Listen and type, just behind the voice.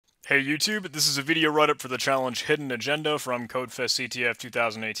Hey YouTube, this is a video write-up for the challenge Hidden Agenda from CodefestCTF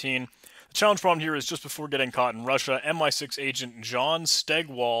 2018. The challenge problem here is just before getting caught in Russia, MI6 agent John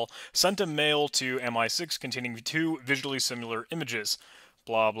Stegwall sent a mail to MI6 containing two visually similar images.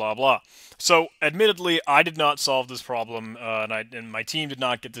 Blah, blah, blah. So, admittedly, I did not solve this problem, and my team did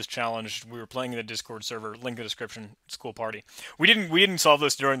not get this challenge. We were playing in the Discord server, link in the description, it's a cool party. We didn't solve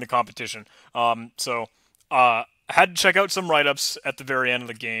this during the competition. I had to check out some write-ups at the very end of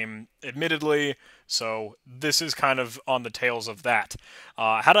the game, admittedly, so this is kind of on the tails of that.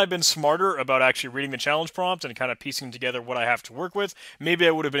 Had I been smarter about actually reading the challenge prompt and kind of piecing together what I have to work with, maybe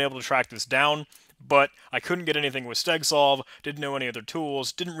I would have been able to track this down, but I couldn't get anything with StegSolve, didn't know any other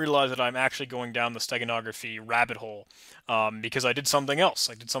tools, didn't realize that I'm actually going down the Steganography rabbit hole, because I did something else,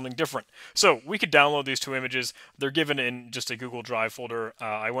 I did something different. So, we could download these two images. They're given in just a Google Drive folder.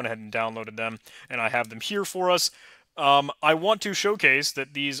 I went ahead and downloaded them, and I have them here for us. I want to showcase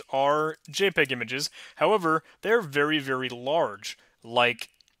that these are JPEG images. However, they're very, very large. Like,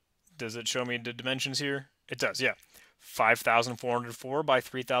 does it show me the dimensions here? It does, yeah. 5,404 by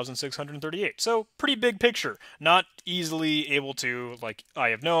 3,638. So, pretty big picture. Not easily able to, like, I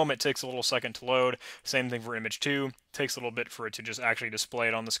have GNOME, it takes a little second to load. Same thing for image 2. Takes a little bit for it to just actually display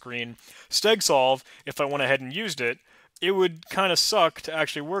it on the screen. StegSolve, if I went ahead and used it, it would kind of suck to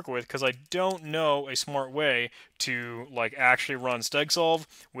actually work with because I don't know a smart way to like actually run StegSolve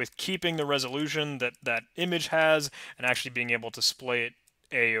with keeping the resolution that that image has and actually being able to display it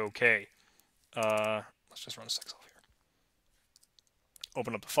a-okay. Let's just run StegSolve here.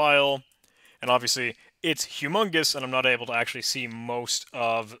 Open up the file, and obviously it's humongous and I'm not able to actually see most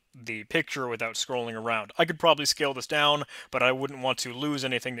of the picture without scrolling around. I could probably scale this down, but I wouldn't want to lose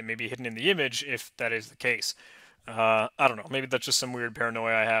anything that may be hidden in the image if that is the case. I don't know, maybe that's just some weird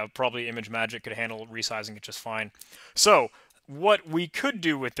paranoia I have. Probably ImageMagick could handle resizing it just fine. So, what we could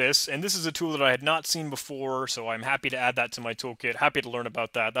do with this, and this is a tool that I had not seen before, so I'm happy to add that to my toolkit, happy to learn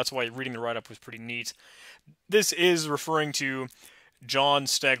about that. That's why reading the write-up was pretty neat. This is referring to John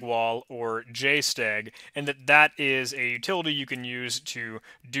Stegwall, or JSteg, and that is a utility you can use to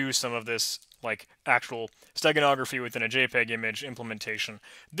do some of this like actual steganography within a JPEG image implementation.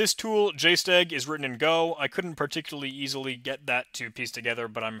 This tool, JSteg, is written in Go. I couldn't particularly easily get that to piece together,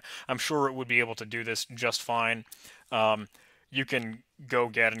 but I'm sure it would be able to do this just fine. You can go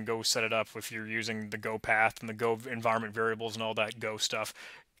get and go set it up if you're using the Go path and the Go environment variables and all that Go stuff.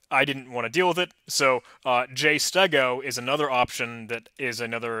 I didn't want to deal with it, so JStego is another option that is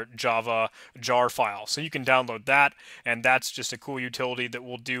another Java jar file. So you can download that, and that's just a cool utility that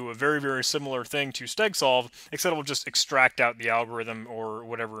will do a very, very similar thing to StegSolve, except it will just extract out the algorithm or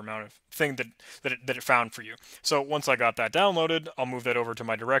whatever amount of thing that it found for you. So once I got that downloaded, I'll move that over to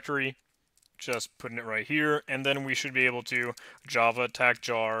my directory, just putting it right here, and then we should be able to Java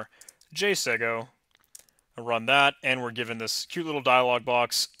tacjar JStego. Run that, and we're given this cute little dialog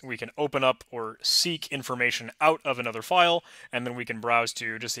box. We can open up or seek information out of another file, and then we can browse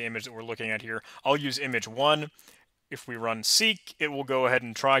to just the image that we're looking at here. I'll use image 1. If we run seek, it will go ahead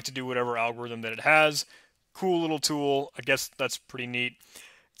and try to do whatever algorithm that it has. Cool little tool. I guess that's pretty neat.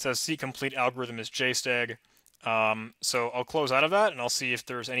 It says seek complete algorithm is JSteg. So I'll close out of that, and I'll see if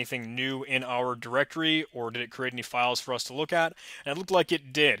there's anything new in our directory, or did it create any files for us to look at. And it looked like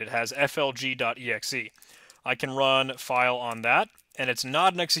it did. It has flg.exe. I can run file on that, and it's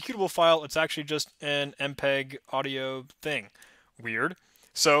not an executable file, it's actually just an MPEG audio thing. Weird.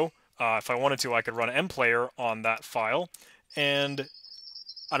 So, if I wanted to, I could run mplayer on that file, and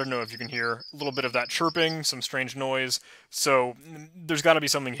I don't know if you can hear a little bit of that chirping, some strange noise, so there's got to be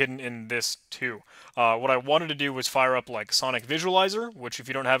something hidden in this too. What I wanted to do was fire up like Sonic Visualizer, which if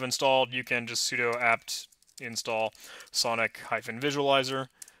you don't have installed, you can just sudo apt install Sonic-Visualizer.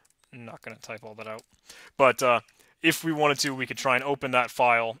 I'm not going to type all that out. But if we wanted to, we could try and open that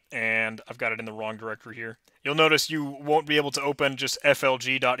file, and I've got it in the wrong directory here. You'll notice you won't be able to open just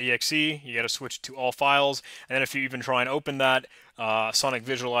flg.exe. You got to switch to all files, and then if you even try and open that, Sonic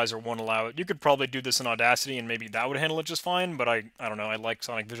Visualizer won't allow it. You could probably do this in Audacity, and maybe that would handle it just fine, but I don't know, I like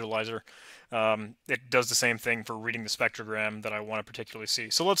Sonic Visualizer. It does the same thing for reading the spectrogram that I want to particularly see.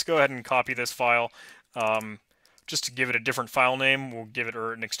 So let's go ahead and copy this file. Just to give it a different file name, we'll give it,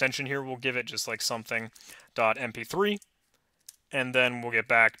 or an extension here, we'll give it just like something.mp3, and then we'll get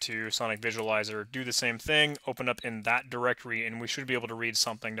back to Sonic Visualizer, do the same thing, open up in that directory, and we should be able to read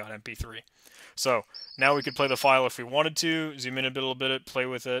something.mp3. So now we could play the file if we wanted to, zoom in a little bit, play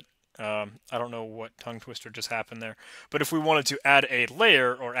with it. I don't know what tongue twister just happened there, but if we wanted to add a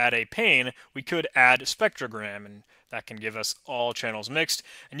layer or add a pane, we could add spectrogram, and That can give us all channels mixed,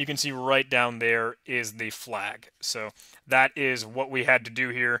 and you can see right down there is the flag. So that is what we had to do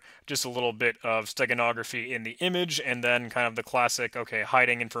here, just a little bit of steganography in the image, and then kind of the classic, okay,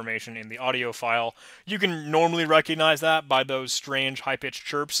 hiding information in the audio file. You can normally recognize that by those strange high-pitched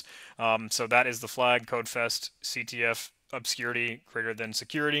chirps. So that is the flag, CodefestCTF, obscurity greater than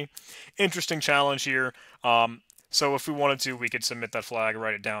security. Interesting challenge here. So if we wanted to, we could submit that flag,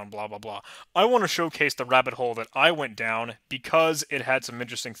 write it down, blah, blah, blah. I want to showcase the rabbit hole that I went down because it had some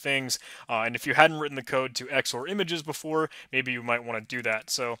interesting things. And if you hadn't written the code to XOR images before, maybe you might want to do that.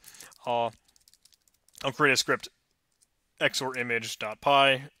 So I'll create a script, XOR image.py.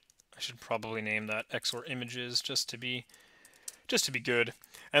 I should probably name that XOR images just to be good.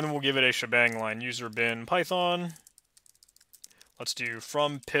 And then we'll give it a shebang line, user bin python. Let's do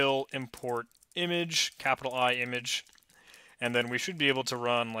from pill import image, capital I image, and then we should be able to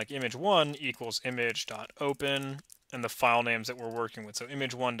run like image1 equals image.open and the file names that we're working with. So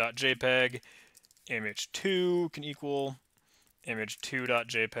image1.jpg, image2 can equal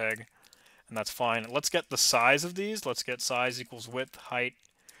image2.jpg, and that's fine. Let's get the size of these. Let's get size equals width, height,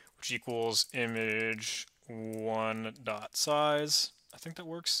 which equals image1.size. I think that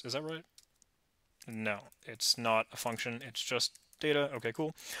works. Is that right? No, it's not a function. It's just data. Okay,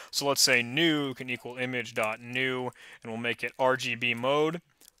 cool. So let's say new can equal image.new, and we'll make it RGB mode.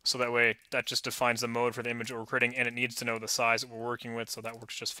 So that way, that just defines the mode for the image that we're creating, and it needs to know the size that we're working with, so that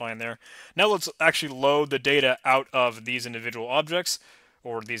works just fine there. Now let's actually load the data out of these individual objects,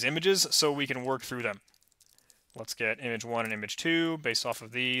 or these images, so we can work through them. Let's get image1 and image2 based off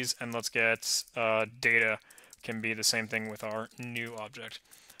of these, and let's get data can be the same thing with our new object.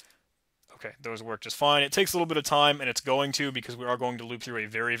 Okay, those work just fine. It takes a little bit of time, and it's going to because we are going to loop through a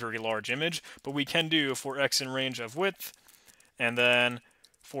very, very large image, but we can do for x in range of width, and then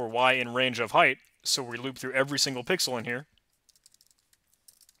for y in range of height, so we loop through every single pixel in here,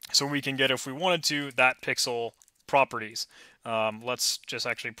 so we can get, if we wanted to, that pixel properties. Let's just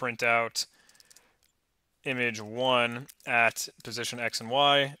actually print out image1 at position x and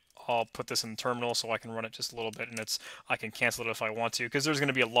y. I'll put this in the terminal so I can run it just a little bit, and I can cancel it if I want to, because there's going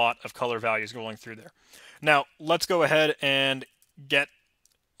to be a lot of color values going through there. Now, let's go ahead and get,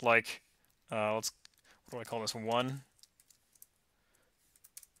 like, what do I call this? 1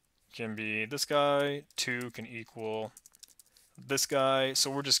 can be this guy, 2 can equal this guy,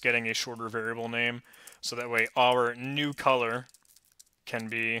 so we're just getting a shorter variable name, so that way our new color can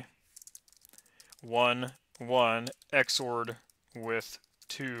be 1, 1, XORed with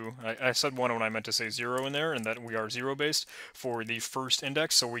 2. I said 1 when I meant to say 0 in there, and that we are 0 based for the first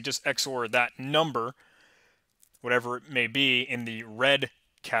index, so we just XOR that number, whatever it may be, in the red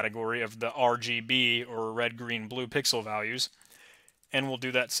category of the RGB or red, green, blue pixel values, and we'll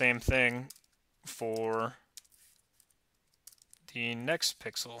do that same thing for the next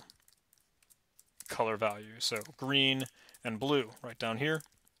pixel color value, so green and blue right down here.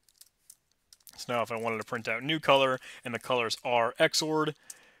 So now if I wanted to print out new color and the colors are XORed,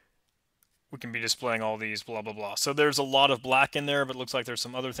 we can be displaying all these blah blah blah. So there's a lot of black in there, but it looks like there's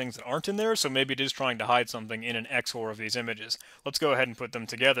some other things that aren't in there, so maybe it is trying to hide something in an XOR of these images. Let's go ahead and put them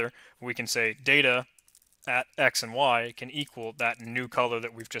together. We can say data at x and y can equal that new color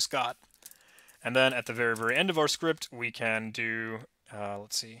that we've just got. And then at the very, very end of our script, we can do,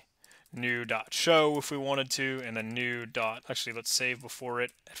 let's see, new.show if we wanted to, and then new. Actually, let's save before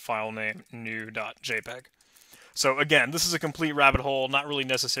it at file name new.jpg. So again, this is a complete rabbit hole, not really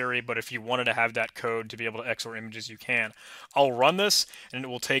necessary, but if you wanted to have that code to be able to XOR images, you can. I'll run this, and it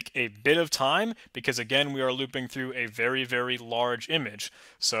will take a bit of time, because again, we are looping through a very, very large image.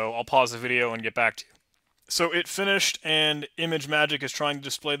 So I'll pause the video and get back to you. So it finished, and ImageMagick is trying to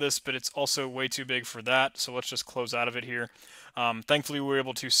display this, but it's also way too big for that, so let's just close out of it here. Thankfully, we were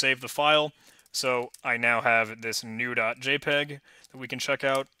able to save the file, so I now have this new.jpg that we can check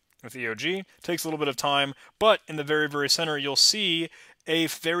out with EOG. Takes a little bit of time, but in the very, very center, you'll see a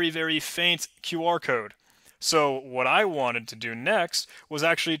very, very faint QR code. So what I wanted to do next was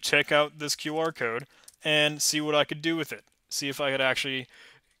actually check out this QR code and see what I could do with it. See if I could actually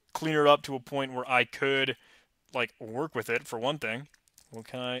clean it up to a point where I could, like, work with it, for one thing. Well,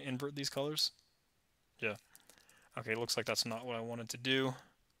 can I invert these colors? Yeah. Okay, looks like that's not what I wanted to do.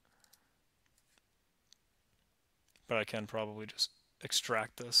 But I can probably just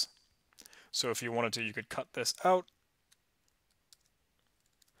extract this. So if you wanted to, you could cut this out.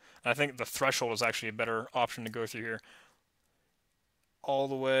 I think the threshold is actually a better option to go through here. All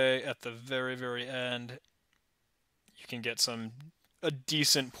the way at the very, very end, you can get a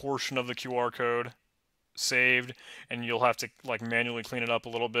decent portion of the QR code. saved, and you'll have to like manually clean it up a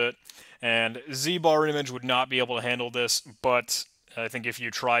little bit. And Z-bar image would not be able to handle this, but I think if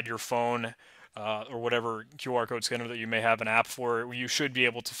you tried your phone or whatever QR code scanner that you may have an app for, you should be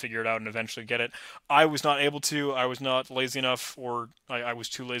able to figure it out and eventually get it. I was not able to. I was not lazy enough, or I was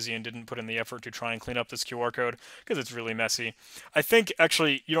too lazy and didn't put in the effort to try and clean up this QR code because it's really messy. I think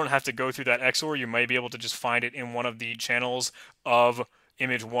actually you don't have to go through that XOR. You might be able to just find it in one of the channels of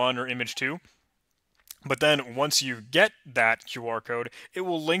image 1 or image 2. But then once you get that QR code, it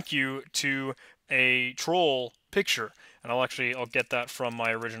will link you to a troll picture. And I'll get that from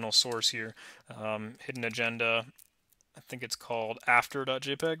my original source here. Hidden Agenda, I think it's called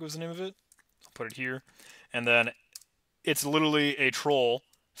after.jpg was the name of it. I'll put it here. And then it's literally a troll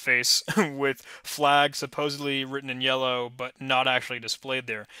face with flag supposedly written in yellow but not actually displayed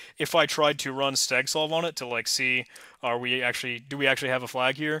there. If I tried to run StegSolve on it to like see do we actually have a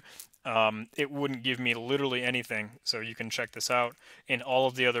flag here, it wouldn't give me literally anything. So you can check this out. In all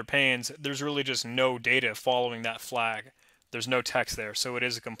of the other panes, there's really just no data following that flag. There's no text there, so it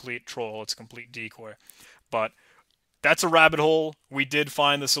is a complete troll. It's a complete decoy. But that's a rabbit hole. We did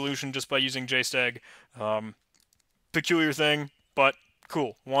find the solution just by using JSteg. Peculiar thing, but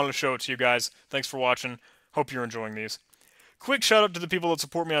cool. Wanted to show it to you guys. Thanks for watching. Hope you're enjoying these. Quick shout out to the people that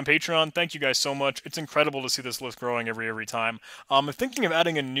support me on Patreon. Thank you guys so much. It's incredible to see this list growing every time. I'm thinking of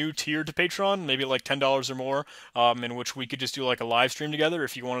adding a new tier to Patreon, maybe like $10 or more, in which we could just do like a live stream together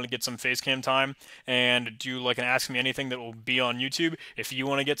if you wanted to get some facecam time and do like an Ask Me Anything that will be on YouTube. If you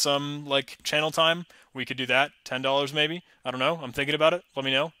want to get some like channel time, we could do that. $10 maybe. I don't know. I'm thinking about it. Let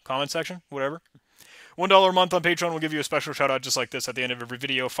me know. Comment section. Whatever. $1 a month on Patreon will give you a special shout out just like this at the end of every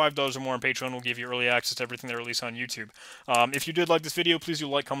video. $5 or more on Patreon will give you early access to everything they release on YouTube. If you did like this video, please do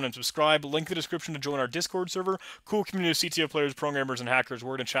like, comment, and subscribe. Link in the description to join our Discord server. Cool community of CTF players, programmers, and hackers.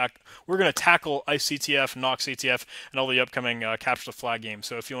 We're gonna tackle IceCTF, NoxCTF, and all the upcoming Capture the Flag games.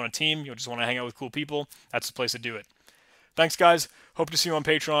 So if you want a team, you just want to hang out with cool people, that's the place to do it. Thanks, guys. Hope to see you on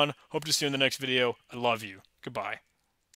Patreon. Hope to see you in the next video. I love you. Goodbye.